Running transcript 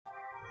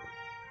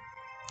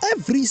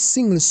every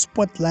single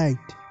spotlight,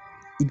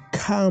 it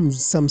comes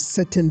with some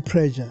certain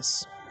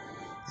pressures.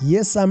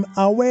 Yes, I'm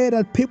aware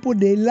that people,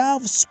 they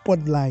love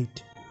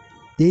spotlight.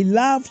 They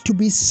love to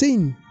be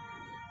seen.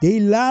 They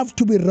love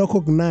to be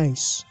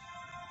recognized.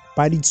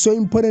 But it's so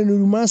important we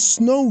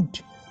must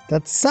note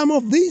that some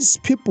of these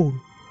people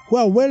who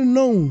are well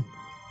known,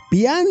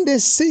 behind the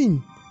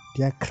scene,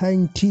 they are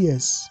crying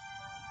tears.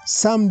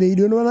 Some, they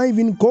don't want to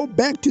even go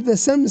back to the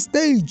same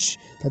stage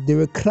that they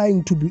were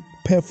crying to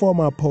perform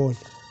upon.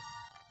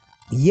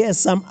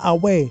 Yes, I'm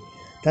aware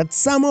that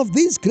some of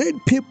these great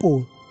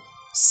people,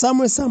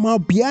 somehow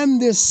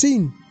behind the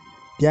scene,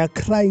 they are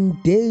crying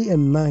day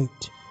and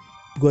night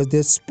because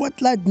the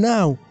spotlight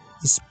now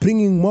is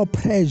bringing more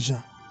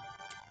pressure.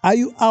 Are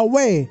you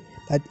aware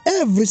that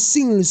every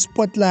single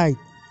spotlight,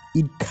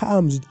 it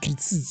comes with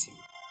criticism?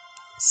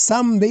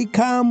 Some, they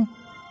come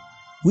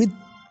with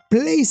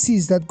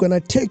places that gonna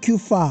take you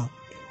far,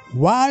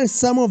 while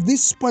some of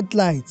these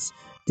spotlights,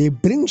 they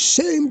bring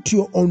shame to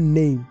your own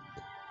name.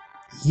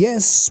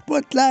 Yes,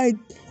 spotlight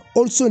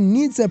also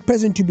needs a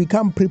person to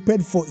become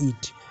prepared for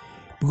it,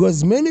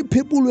 because many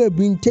people who have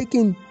been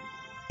taken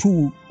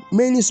to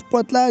many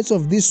spotlights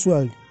of this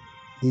world,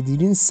 they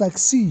didn't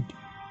succeed,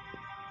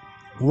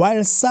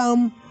 while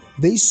some,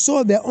 they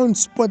saw their own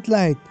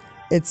spotlight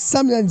as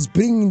something that's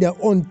bringing their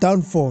own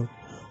downfall.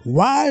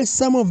 While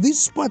some of these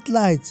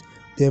spotlights,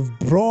 they've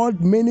brought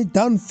many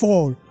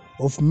downfall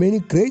of many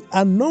great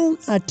unknown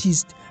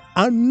artists,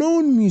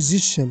 unknown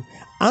musicians,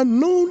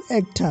 unknown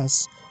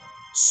actors,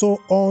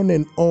 so on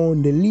and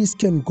on. The list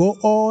can go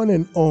on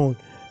and on.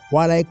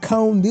 While I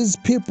count these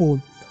people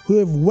who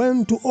have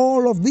went to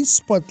all of these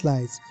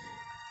spotlights,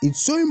 it's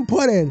so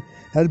important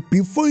that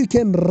before you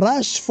can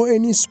rush for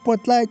any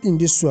spotlight in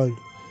this world,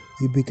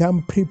 you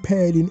become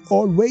prepared in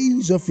all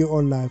ways of your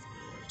own life,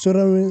 so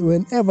that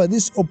whenever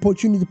this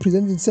opportunity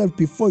presents itself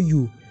before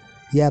you,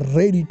 you are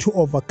ready to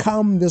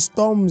overcome the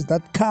storms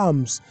that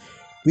comes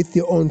with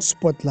your own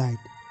spotlight.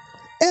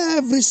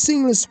 Every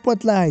single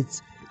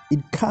spotlight, it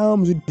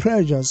comes with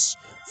pressures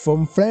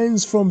from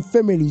friends, from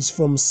families,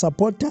 from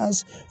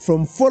supporters,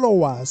 from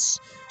followers.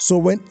 So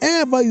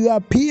whenever you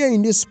appear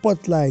in this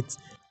spotlight,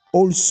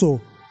 also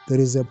there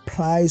is a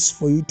price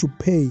for you to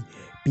pay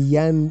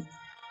beyond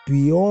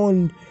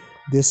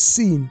the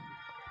scene,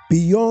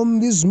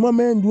 beyond this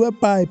moment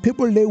whereby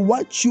people, they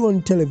watch you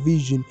on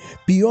television,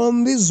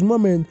 beyond this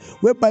moment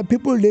whereby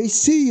people, they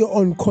see your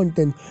own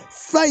content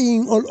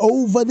flying all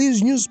over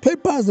these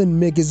newspapers and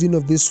magazines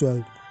of this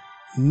world.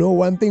 Know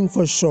one thing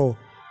for sure: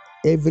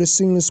 every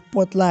single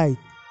spotlight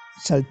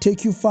shall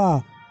take you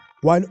far,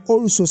 while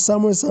also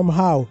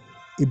somehow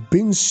it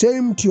brings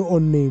shame to your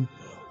own name,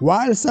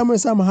 while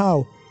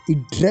somehow it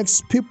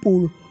drags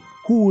people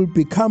who will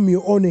become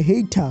your own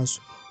haters,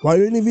 while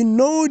you don't even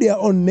know their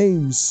own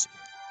names.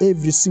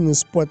 Every single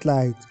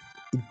spotlight,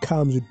 it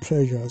comes with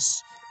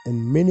pressures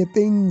and many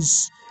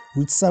things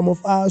which some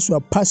of us who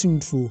are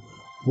passing through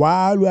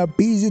while we are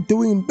busy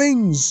doing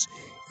things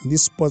in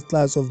these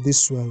spotlights of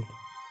this world.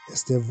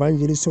 As the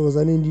evangelist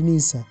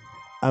Denisa,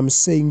 I'm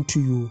saying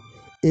to you,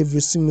 every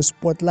single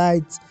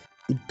spotlight,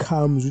 it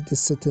comes with a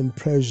certain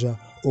pressure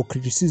or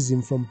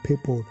criticism from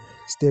people.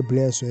 Stay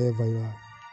blessed wherever you are.